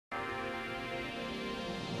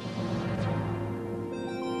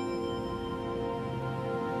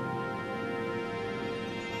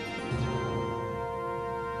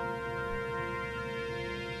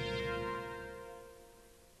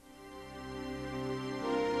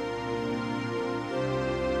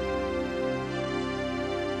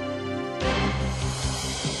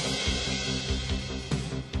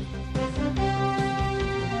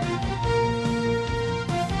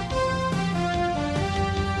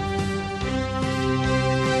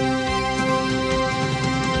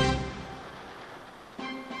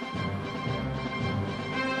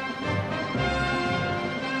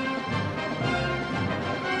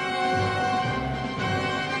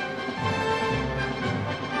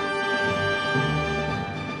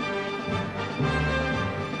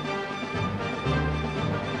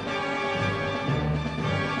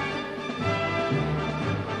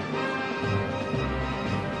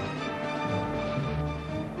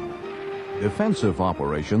Defensive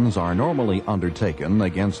operations are normally undertaken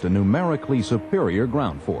against a numerically superior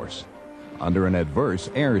ground force, under an adverse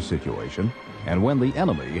air situation, and when the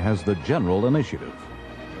enemy has the general initiative.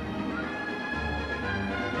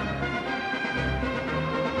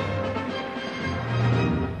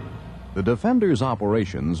 The defender's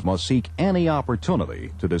operations must seek any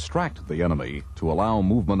opportunity to distract the enemy to allow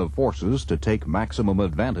movement of forces to take maximum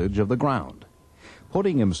advantage of the ground,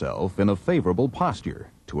 putting himself in a favorable posture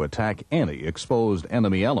to attack any exposed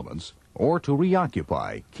enemy elements or to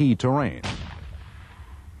reoccupy key terrain.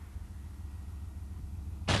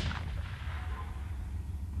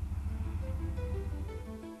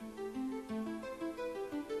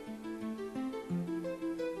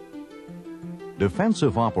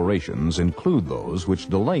 Defensive operations include those which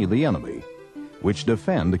delay the enemy, which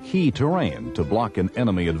defend key terrain to block an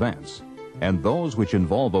enemy advance, and those which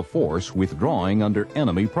involve a force withdrawing under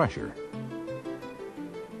enemy pressure.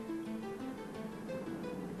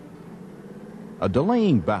 A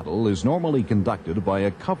delaying battle is normally conducted by a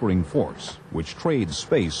covering force which trades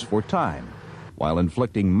space for time while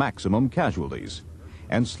inflicting maximum casualties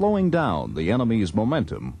and slowing down the enemy's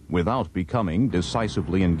momentum without becoming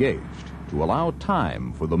decisively engaged to allow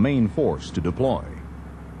time for the main force to deploy.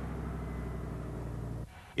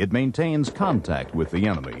 It maintains contact with the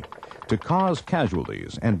enemy to cause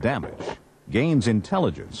casualties and damage, gains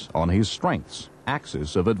intelligence on his strengths,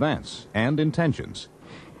 axis of advance, and intentions,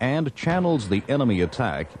 and channels the enemy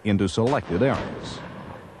attack into selected areas.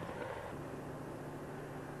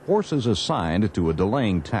 Forces assigned to a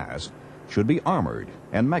delaying task should be armored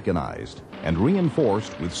and mechanized and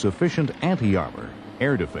reinforced with sufficient anti-armor,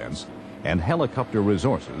 air defense, and helicopter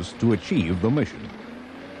resources to achieve the mission.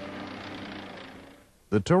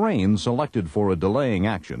 The terrain selected for a delaying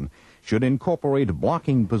action should incorporate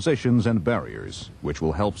blocking positions and barriers, which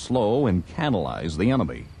will help slow and canalize the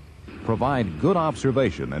enemy, provide good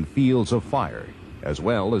observation and fields of fire, as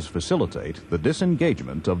well as facilitate the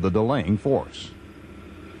disengagement of the delaying force.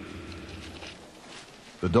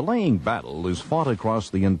 The delaying battle is fought across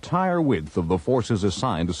the entire width of the force's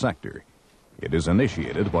assigned sector. It is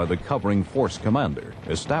initiated by the covering force commander,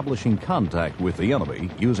 establishing contact with the enemy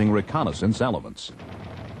using reconnaissance elements.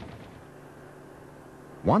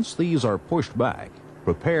 Once these are pushed back,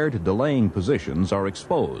 prepared delaying positions are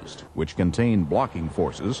exposed, which contain blocking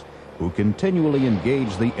forces who continually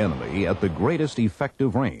engage the enemy at the greatest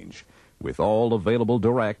effective range with all available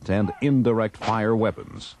direct and indirect fire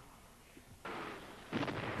weapons.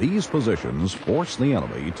 These positions force the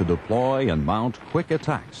enemy to deploy and mount quick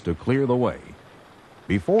attacks to clear the way.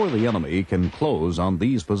 Before the enemy can close on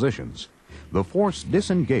these positions, the force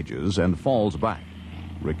disengages and falls back.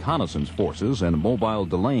 Reconnaissance forces and mobile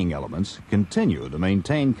delaying elements continue to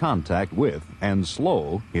maintain contact with and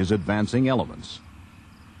slow his advancing elements.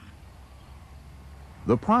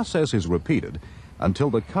 The process is repeated until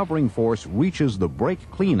the covering force reaches the break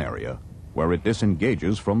clean area, where it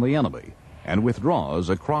disengages from the enemy and withdraws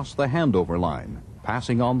across the handover line,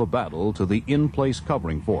 passing on the battle to the in-place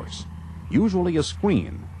covering force, usually a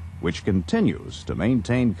screen, which continues to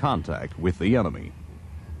maintain contact with the enemy.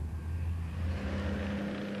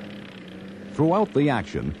 Throughout the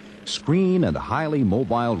action, screen and highly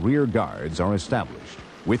mobile rear guards are established,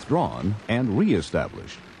 withdrawn, and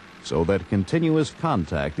re-established, so that continuous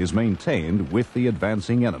contact is maintained with the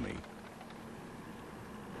advancing enemy.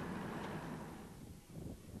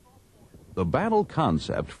 The battle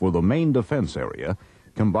concept for the main defense area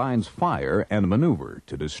combines fire and maneuver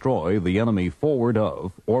to destroy the enemy forward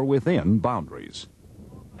of or within boundaries.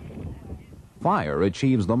 Fire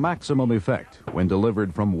achieves the maximum effect when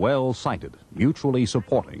delivered from well-sighted, mutually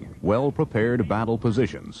supporting, well-prepared battle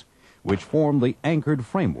positions, which form the anchored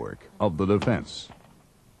framework of the defense.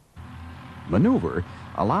 Maneuver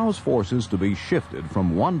allows forces to be shifted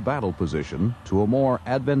from one battle position to a more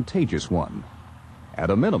advantageous one. At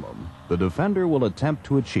a minimum, the defender will attempt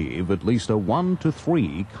to achieve at least a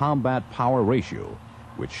 1-to-3 combat power ratio,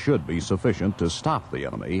 which should be sufficient to stop the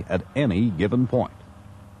enemy at any given point.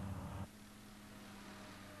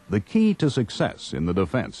 The key to success in the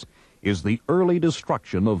defense is the early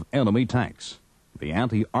destruction of enemy tanks. The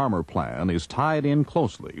anti-armor plan is tied in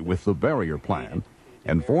closely with the barrier plan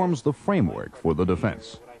and forms the framework for the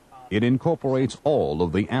defense. It incorporates all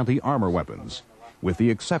of the anti-armor weapons, with the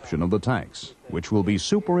exception of the tanks, which will be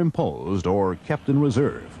superimposed or kept in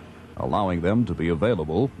reserve, allowing them to be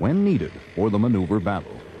available when needed for the maneuver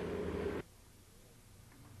battle.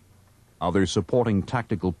 Other supporting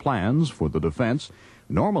tactical plans for the defense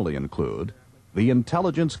normally include the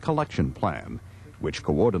Intelligence Collection Plan, which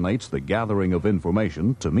coordinates the gathering of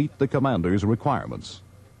information to meet the commander's requirements.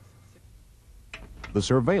 the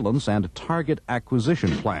Surveillance and Target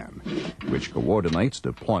Acquisition Plan, which coordinates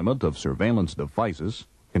deployment of surveillance devices,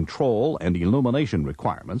 control and illumination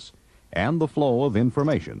requirements, and the flow of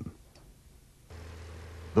information.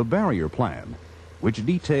 The Barrier Plan, which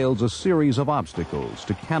details a series of obstacles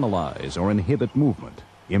to canalize or inhibit movement,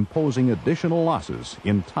 imposing additional losses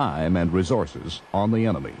in time and resources on the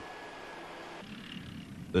enemy.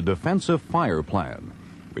 The Defensive Fire Plan,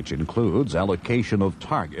 which includes allocation of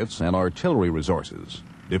targets and artillery resources,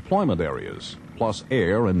 deployment areas, plus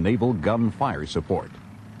air and naval gun fire support.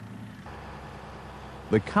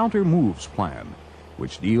 The Counter Moves Plan,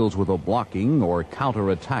 which deals with a blocking or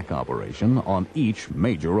counterattack operation on each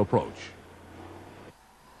major approach.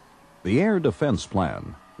 The Air Defense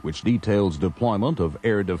Plan, which details deployment of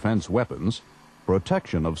air defense weapons,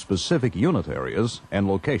 protection of specific unit areas and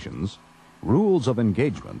locations, rules of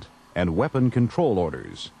engagement, and weapon control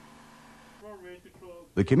orders.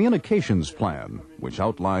 The Communications Plan, which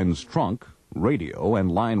outlines trunk, radio,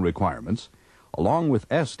 and line requirements, along with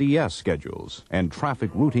SDS schedules and traffic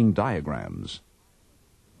routing diagrams.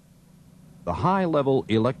 The High-Level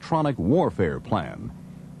Electronic Warfare Plan,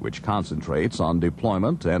 which concentrates on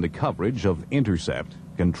deployment and coverage of intercept,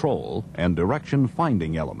 control, and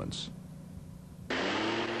direction-finding elements.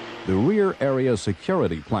 The Rear Area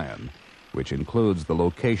Security Plan, which includes the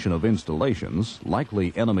location of installations,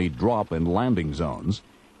 likely enemy drop and landing zones,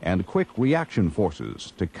 and quick reaction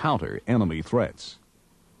forces to counter enemy threats.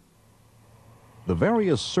 The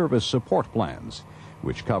various service support plans,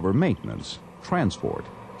 which cover maintenance, transport,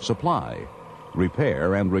 supply,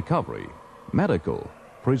 repair and recovery, medical,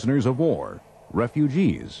 prisoners of war,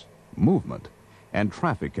 refugees, movement, and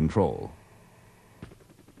traffic control.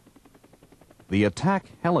 The Attack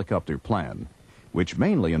Helicopter Plan, which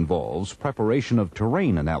mainly involves preparation of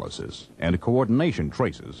terrain analysis and coordination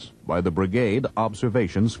traces by the brigade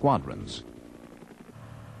observation squadrons.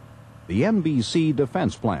 The NBC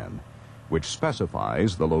Defense Plan, which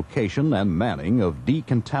specifies the location and manning of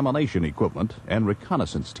decontamination equipment and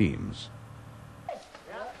reconnaissance teams.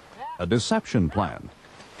 A Deception Plan,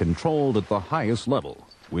 controlled at the highest level,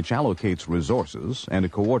 which allocates resources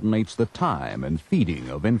and coordinates the time and feeding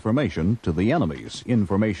of information to the enemy's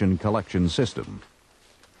information collection system.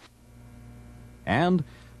 And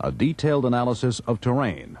a detailed analysis of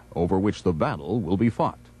terrain over which the battle will be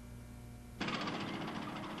fought.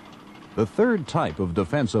 The third type of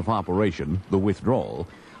defensive operation, the withdrawal,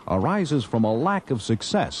 arises from a lack of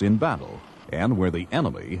success in battle and where the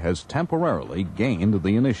enemy has temporarily gained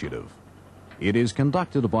the initiative. It is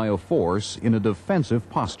conducted by a force in a defensive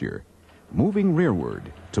posture, moving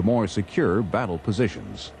rearward to more secure battle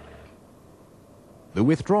positions. The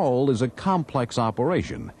withdrawal is a complex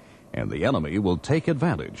operation, and the enemy will take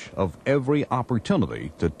advantage of every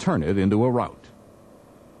opportunity to turn it into a rout.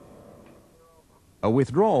 A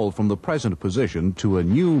withdrawal from the present position to a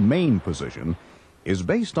new main position is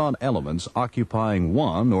based on elements occupying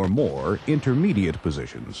one or more intermediate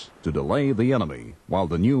positions to delay the enemy while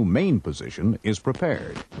the new main position is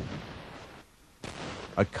prepared.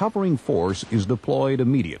 A covering force is deployed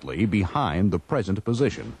immediately behind the present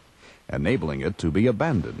position, enabling it to be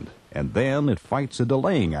abandoned, and then it fights a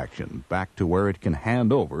delaying action back to where it can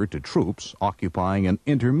hand over to troops occupying an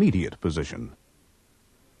intermediate position.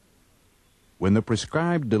 When the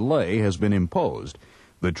prescribed delay has been imposed,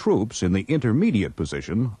 the troops in the intermediate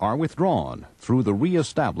position are withdrawn through the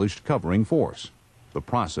re-established covering force. The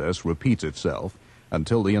process repeats itself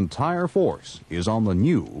until the entire force is on the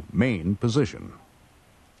new main position.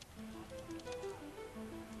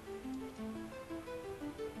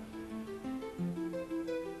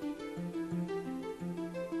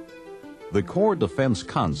 The core defense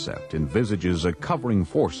concept envisages a covering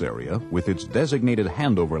force area with its designated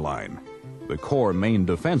handover line, the core main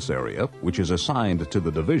defense area, which is assigned to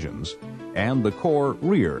the divisions, and the core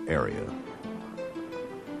rear area.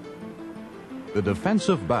 The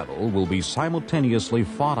defensive battle will be simultaneously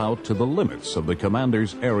fought out to the limits of the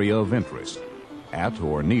commander's area of interest, at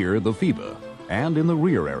or near the FIBA, and in the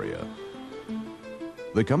rear area.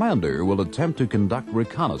 The commander will attempt to conduct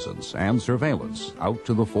reconnaissance and surveillance out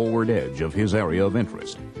to the forward edge of his area of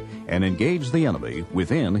interest and engage the enemy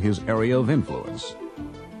within his area of influence.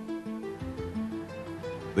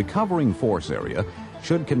 The covering force area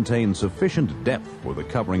should contain sufficient depth for the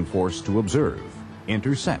covering force to observe,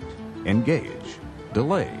 intercept, engage,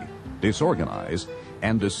 delay, disorganize,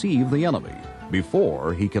 and deceive the enemy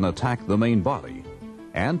before he can attack the main body,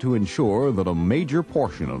 and to ensure that a major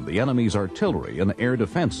portion of the enemy's artillery and air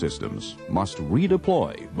defense systems must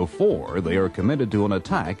redeploy before they are committed to an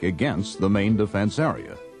attack against the main defense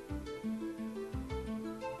area.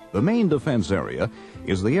 The main defense area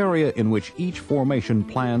is the area in which each formation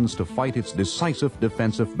plans to fight its decisive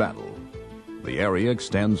defensive battle. The area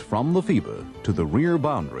extends from the FIBA to the rear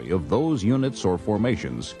boundary of those units or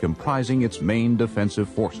formations comprising its main defensive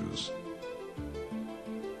forces.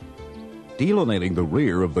 Delineating the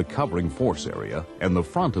rear of the covering force area and the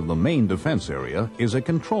front of the main defense area is a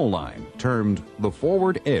control line termed the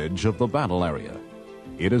forward edge of the battle area.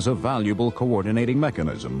 It is a valuable coordinating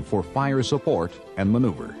mechanism for fire support and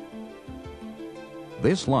maneuver.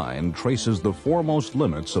 This line traces the foremost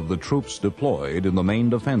limits of the troops deployed in the main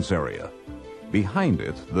defense area. Behind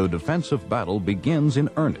it, the defensive battle begins in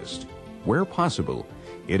earnest. Where possible,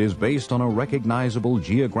 it is based on a recognizable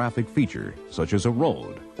geographic feature, such as a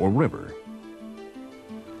road or river.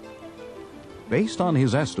 Based on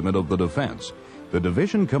his estimate of the defense, the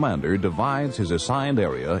division commander divides his assigned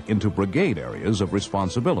area into brigade areas of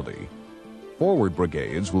responsibility. Forward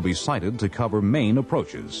brigades will be sighted to cover main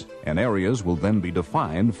approaches, and areas will then be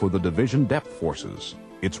defined for the division depth forces,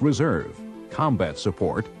 its reserve, combat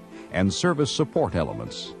support, and service support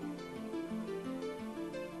elements.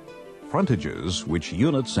 Frontages, which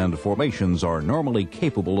units and formations are normally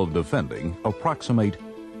capable of defending, approximate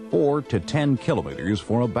 4 to 10 kilometers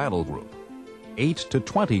for a battle group, 8 to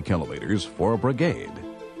 20 kilometers for a brigade,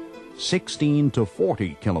 16 to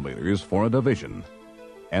 40 kilometers for a division,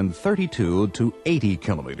 and 32 to 80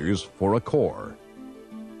 kilometers for a corps.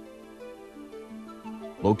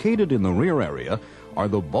 Located in the rear area are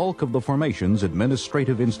the bulk of the formation's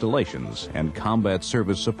administrative installations and combat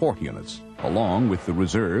service support units, along with the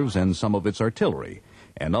reserves and some of its artillery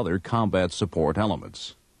and other combat support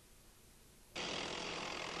elements.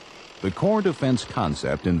 The Corps defense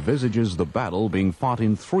concept envisages the battle being fought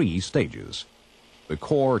in 3 stages: the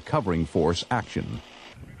Corps covering force action,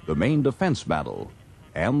 the main defense battle,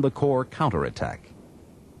 and the Corps counterattack.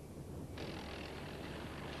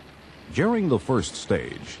 During the first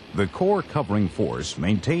stage, the Corps covering force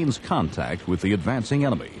maintains contact with the advancing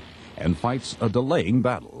enemy and fights a delaying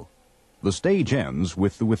battle. The stage ends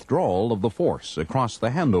with the withdrawal of the force across the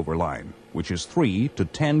handover line, which is 3 to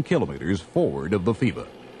 10 kilometers forward of the FIBA.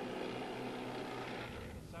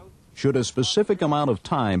 Should a specific amount of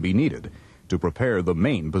time be needed to prepare the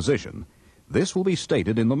main position, this will be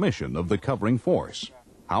stated in the mission of the covering force.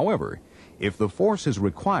 However, if the force is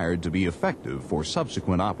required to be effective for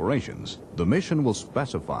subsequent operations, the mission will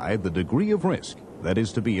specify the degree of risk that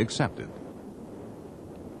is to be accepted.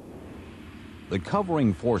 The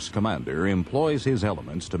covering force commander employs his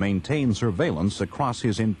elements to maintain surveillance across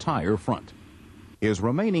his entire front. His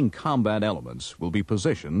remaining combat elements will be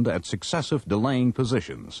positioned at successive delaying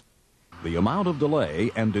positions. The amount of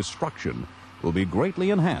delay and destruction will be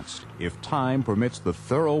greatly enhanced if time permits the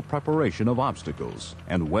thorough preparation of obstacles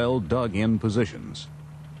and well dug-in positions.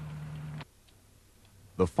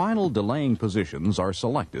 The final delaying positions are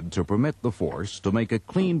selected to permit the force to make a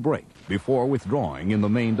clean break before withdrawing in the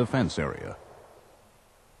main defense area.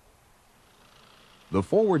 The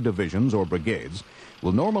forward divisions or brigades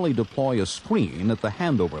will normally deploy a screen at the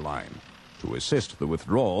handover line to assist the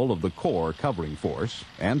withdrawal of the Corps covering force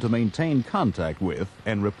and to maintain contact with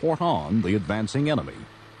and report on the advancing enemy.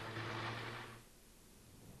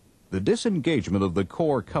 The disengagement of the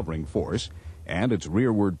Corps covering force and its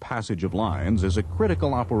rearward passage of lines is a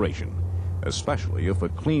critical operation, especially if a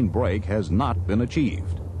clean break has not been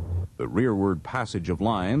achieved. The rearward passage of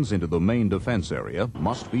lines into the main defense area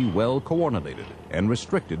must be well coordinated and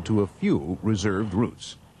restricted to a few reserved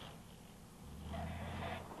routes.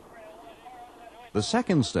 The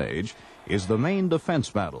second stage is the main defense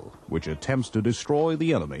battle, which attempts to destroy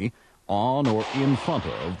the enemy on or in front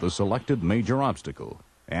of the selected major obstacle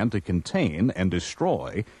and to contain and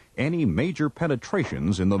destroy any major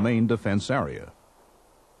penetrations in the main defense area.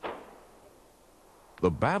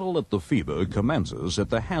 The battle at the FIBA commences at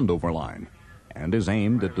the handover line and is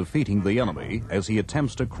aimed at defeating the enemy as he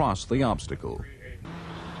attempts to cross the obstacle.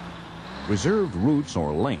 Reserved routes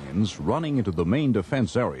or lanes running into the main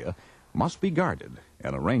defense area must be guarded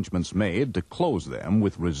and arrangements made to close them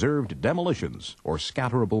with reserved demolitions or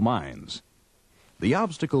scatterable mines. The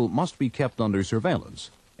obstacle must be kept under surveillance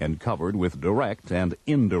and covered with direct and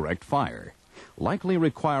indirect fire, likely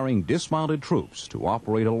requiring dismounted troops to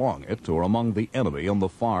operate along it or among the enemy on the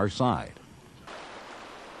far side.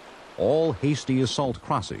 All hasty assault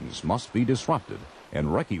crossings must be disrupted, and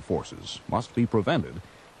recce forces must be prevented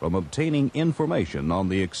from obtaining information on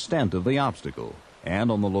the extent of the obstacle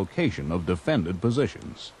and on the location of defended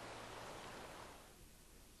positions.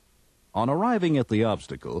 On arriving at the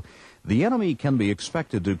obstacle, the enemy can be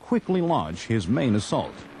expected to quickly launch his main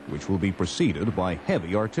assault, which will be preceded by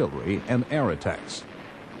heavy artillery and air attacks.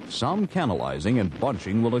 Some canalizing and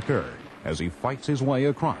bunching will occur, as he fights his way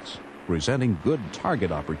across, presenting good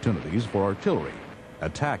target opportunities for artillery,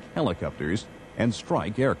 attack helicopters, and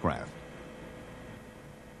strike aircraft.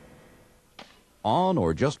 On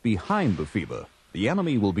or just behind the FIBA, the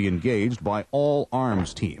enemy will be engaged by all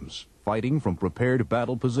arms teams, fighting from prepared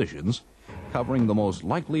battle positions, covering the most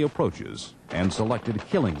likely approaches and selected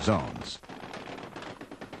killing zones.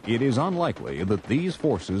 It is unlikely that these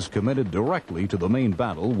forces committed directly to the main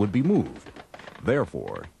battle would be moved.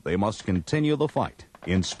 Therefore, they must continue the fight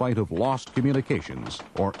in spite of lost communications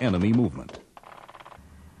or enemy movement.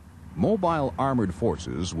 Mobile armored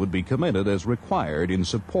forces would be committed as required in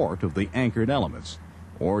support of the anchored elements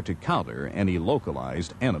or to counter any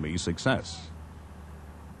localized enemy success.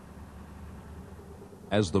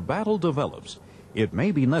 As the battle develops, it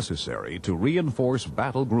may be necessary to reinforce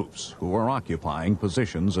battle groups who are occupying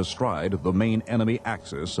positions astride the main enemy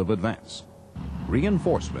axis of advance.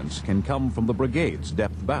 Reinforcements can come from the brigade's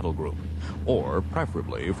depth battle group, or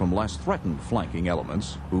preferably from less threatened flanking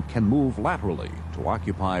elements who can move laterally to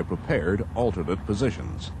occupy prepared alternate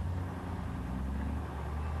positions.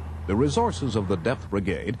 The resources of the depth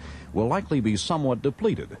brigade will likely be somewhat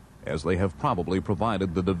depleted, as they have probably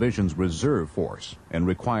provided the division's reserve force and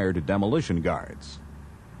required demolition guards.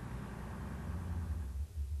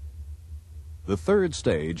 The third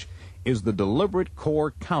stage is the deliberate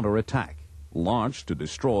corps counterattack, launched to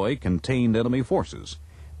destroy contained enemy forces,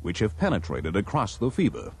 which have penetrated across the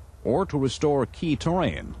FIBA, or to restore key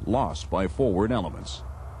terrain lost by forward elements.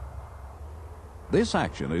 This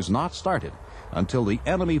action is not started until the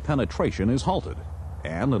enemy penetration is halted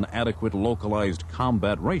and an adequate localized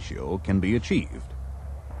combat ratio can be achieved.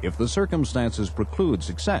 If the circumstances preclude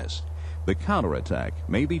success, the counterattack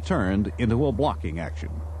may be turned into a blocking action.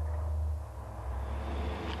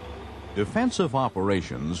 Defensive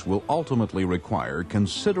operations will ultimately require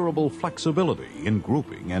considerable flexibility in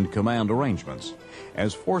grouping and command arrangements,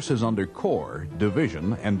 as forces under corps,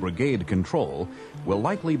 division, and brigade control will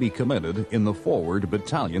likely be committed in the forward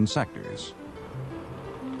battalion sectors.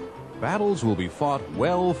 Battles will be fought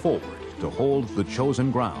well forward to hold the chosen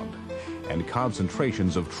ground, and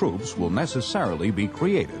concentrations of troops will necessarily be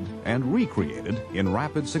created and recreated in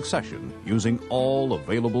rapid succession using all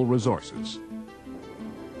available resources.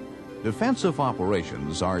 Defensive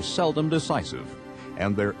operations are seldom decisive,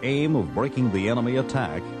 and their aim of breaking the enemy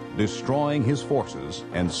attack, destroying his forces,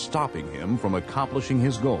 and stopping him from accomplishing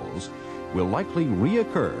his goals will likely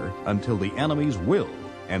reoccur until the enemy's will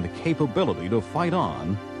and capability to fight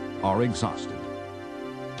on are exhausted.